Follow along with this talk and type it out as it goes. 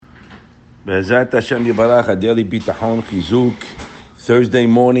Be'ezrat Hashem Yibarach, Adeli Bitachon Chizuk. Thursday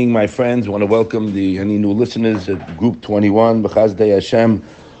morning, my friends, want to welcome any new listeners at Group 21, B'chazdei Hashem.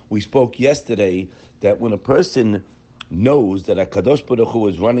 We spoke yesterday that when a person knows that HaKadosh Baruch Hu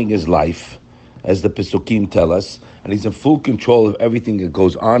is running his life, as the Pesukim tell us, and he's in full control of everything that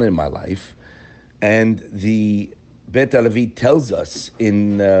goes on in my life, and the Bet Halevi tells us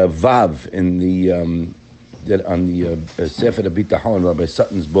in Vav, in the on the Sefer Bitachon, Rabbi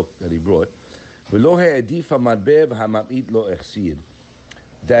Sutton's book that he brought,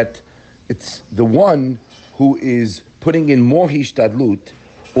 that it's the one who is putting in more hishtadlut.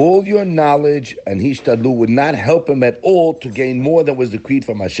 All your knowledge and hishtadlut would not help him at all to gain more than was decreed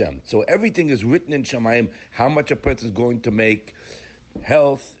from Hashem. So everything is written in Shemayim, how much a person is going to make,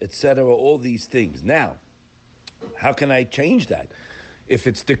 health, etc., all these things. Now, how can I change that? If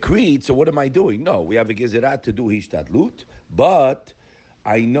it's decreed, so what am I doing? No, we have a gezerah to do hishtadlut, but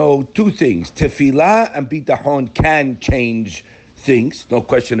I know two things. Tefillah and bitachon can change things, no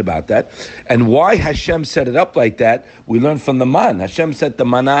question about that. And why Hashem set it up like that, we learn from the man. Hashem set the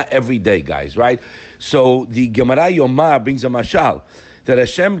manna every day, guys, right? So the Gemara Yomar brings a mashal, that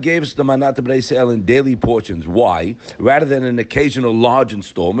Hashem gave us the manna to Bnei Yisrael in daily portions. Why? Rather than an occasional large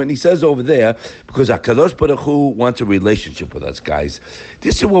installment. He says over there, because HaKadosh Baruch Hu wants a relationship with us, guys.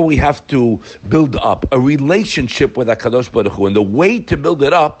 This is what we have to build up, a relationship with HaKadosh Baruch Hu. And the way to build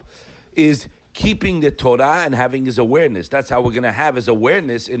it up is keeping the Torah and having his awareness. That's how we're going to have his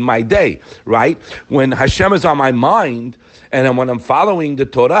awareness in my day, right? When Hashem is on my mind, and when I'm following the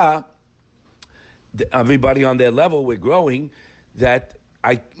Torah, everybody on their level, we're growing, that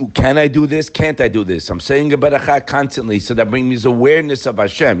can I do this? Can't I do this? I'm saying a barakah constantly, so that brings me his awareness of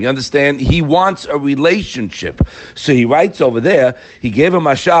Hashem. You understand? He wants a relationship. So he writes over there, he gave a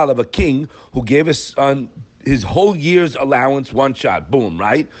mashal of a king who gave his son his whole year's allowance, one shot, boom,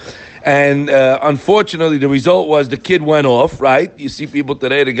 right? And unfortunately, the result was the kid went off, right? You see people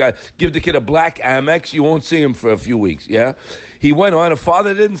today, the guy, give the kid a black Amex, you won't see him for a few weeks, yeah? He went on, the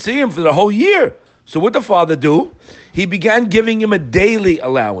father didn't see him for the whole year. So what did the father do? He began giving him a daily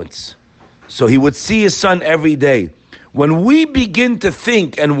allowance. So he would see his son every day. When we begin to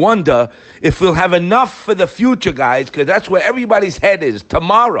think and wonder if we'll have enough for the future, guys, because that's where everybody's head is,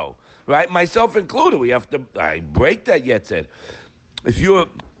 tomorrow, right? Myself included, we have to, I break that yet said. If you're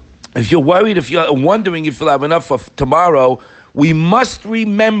worried, if you're wondering if you'll have enough for tomorrow, we must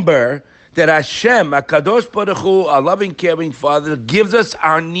remember that Hashem, HaKadosh Baruch Hu, our loving, caring Father, gives us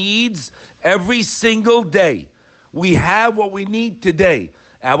our needs every single day. We have what we need today.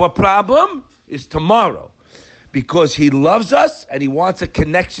 Our problem is tomorrow, because He loves us and He wants a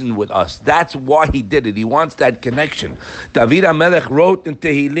connection with us. That's why He did it. He wants that connection. David HaMelech wrote in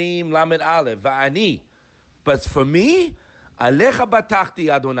Tehillim Lamed Aleph, Va'ani. But for me, Alecha batachti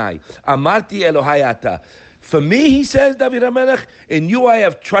Adonai, Amarti Elohai Ata. For me, he says, David HaMelech, in you I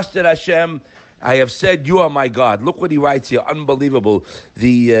have trusted Hashem. I have said, you are my God. Look what he writes here, unbelievable.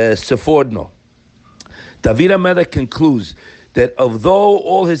 The Sephordno. David HaMelech concludes that although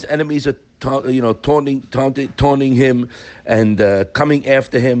all his enemies are taunting him and coming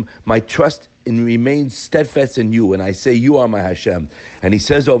after him, my trust remains steadfast in you. And I say, you are my Hashem. And he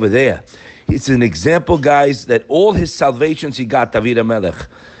says over there, it's an example, guys, that all his salvations he got, David HaMelech,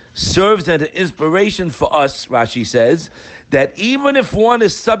 serves as an inspiration for us, Rashi says, that even if one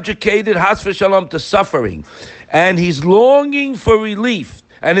is subjugated, has v'shalom, to suffering, and he's longing for relief,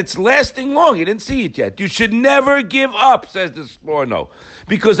 and it's lasting long, he didn't see it yet, you should never give up, says the Sforno,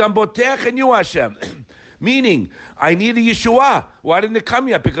 because I'm botech and you, Hashem. Meaning, I need a Yeshua. Why didn't it come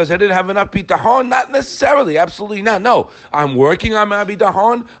yet? Because I didn't have enough bitachon? Not necessarily, absolutely not. No, I'm working on my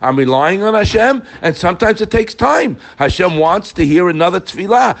bitachon, I'm relying on Hashem, and sometimes it takes time. Hashem wants to hear another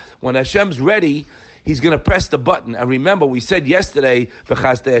tefillah. When Hashem's ready, He's going to press the button. And remember, we said yesterday,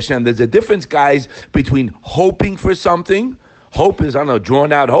 B'chazdei Hashem, there's a difference, guys, between hoping for something. Hope is, I don't know,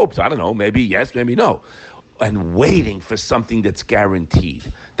 drawn out hopes. I don't know, maybe yes, maybe no. And waiting for something that's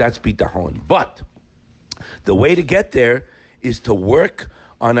guaranteed. That's bitachon. But the way to get there is to work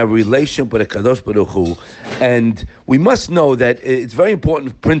on a relationship with HaKadosh Baruch Hu. And we must know that it's a very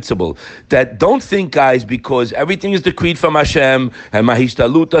important principle that don't think, guys, because everything is decreed from Hashem and my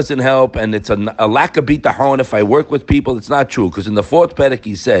hishtalut doesn't help and it's a lack of bitachon if I work with people. It's not true, because in the fourth perek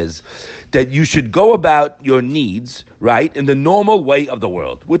he says that you should go about your needs, right, in the normal way of the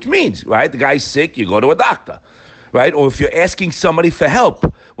world, which means, right, the guy's sick, you go to a doctor. Right? Or if you're asking somebody for help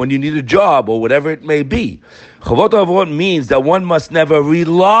when you need a job or whatever it may be. Chavot Avot means that one must never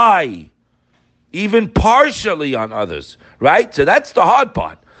rely, even partially, on others. Right? So that's the hard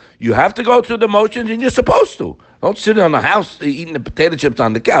part. You have to go through the motions, and you're supposed to. Don't sit on the house eating the potato chips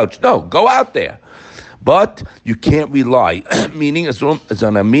on the couch. No, go out there. But you can't rely. Meaning, as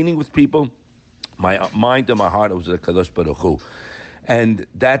on a meeting with people, my mind and my heart was the Kadosh Baruch Hu. And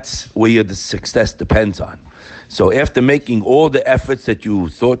that's where the success depends on. So after making all the efforts that you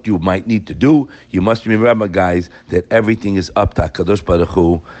thought you might need to do, you must remember, guys, that everything is up to HaKadosh Baruch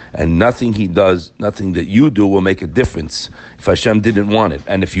Hu, and nothing he does, nothing that you do will make a difference if Hashem didn't want it.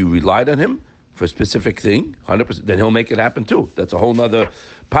 And if you relied on him for a specific thing, 100%, then he'll make it happen too. That's a whole nother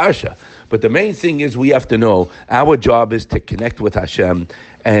parsha. But the main thing is we have to know our job is to connect with Hashem.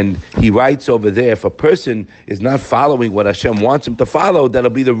 And he writes over there, if a person is not following what Hashem wants him to follow, that'll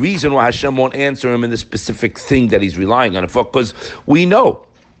be the reason why Hashem won't answer him in the specific thing that he's relying on it for. Because we know,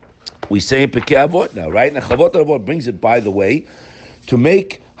 we say in Pirkei Avot now, right? And Chavot Avot brings it, by the way, to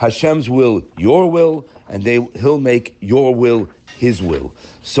make Hashem's will your will, and he'll make your will his will.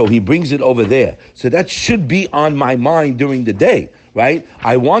 So he brings it over there. So that should be on my mind during the day, right?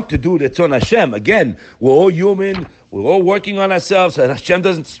 I want to do the on Hashem. Again, we're all human. We're all working on ourselves. And Hashem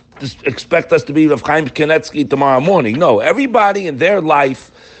doesn't expect us to be Rav Chaim Kanetsky tomorrow morning. No, everybody in their life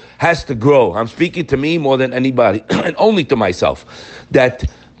has to grow. I'm speaking to me more than anybody, and only to myself. That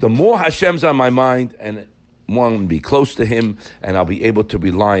the more Hashem's on my mind, and more to be close to him, and I'll be able to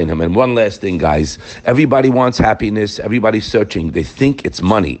rely on him. And one last thing, guys. Everybody wants happiness. Everybody's searching. They think it's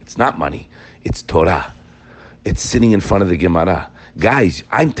money. It's not money. It's Torah. It's sitting in front of the Gemara. Guys,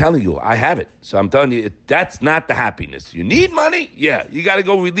 I'm telling you, I have it. So I'm telling you, that's not the happiness. You need money? Yeah. You got to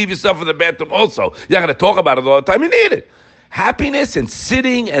go relieve yourself in the bathroom also. You're not going to talk about it all the time. You need it. Happiness and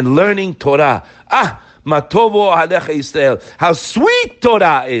sitting and learning Torah. Matovo Alecha Yisrael. How sweet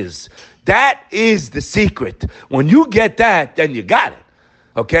Torah is. That is the secret. When you get that, then you got it.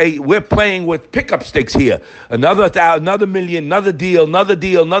 Okay, we're playing with pickup sticks here. Another million, another deal.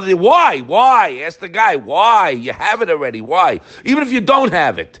 Why? Ask the guy. Why? You have it already. Why? Even if you don't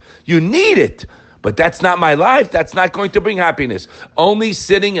have it, you need it. But that's not my life. That's not going to bring happiness. Only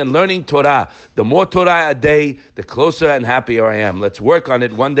sitting and learning Torah. The more Torah a day, the closer and happier I am. Let's work on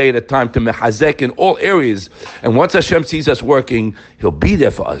it one day at a time to mechazek in all areas. And once Hashem sees us working, he'll be there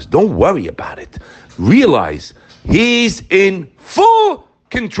for us. Don't worry about it. Realize he's in full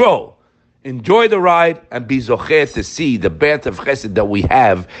control. Enjoy the ride and be zocher to see the bath of chesed that we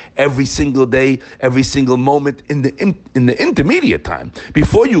have every single day, every single moment in the intermediate time.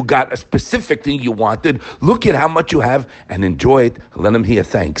 Before you got a specific thing you wanted, look at how much you have and enjoy it. Let him hear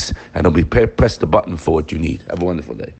thanks, and he'll be press the button for what you need. Have a wonderful day.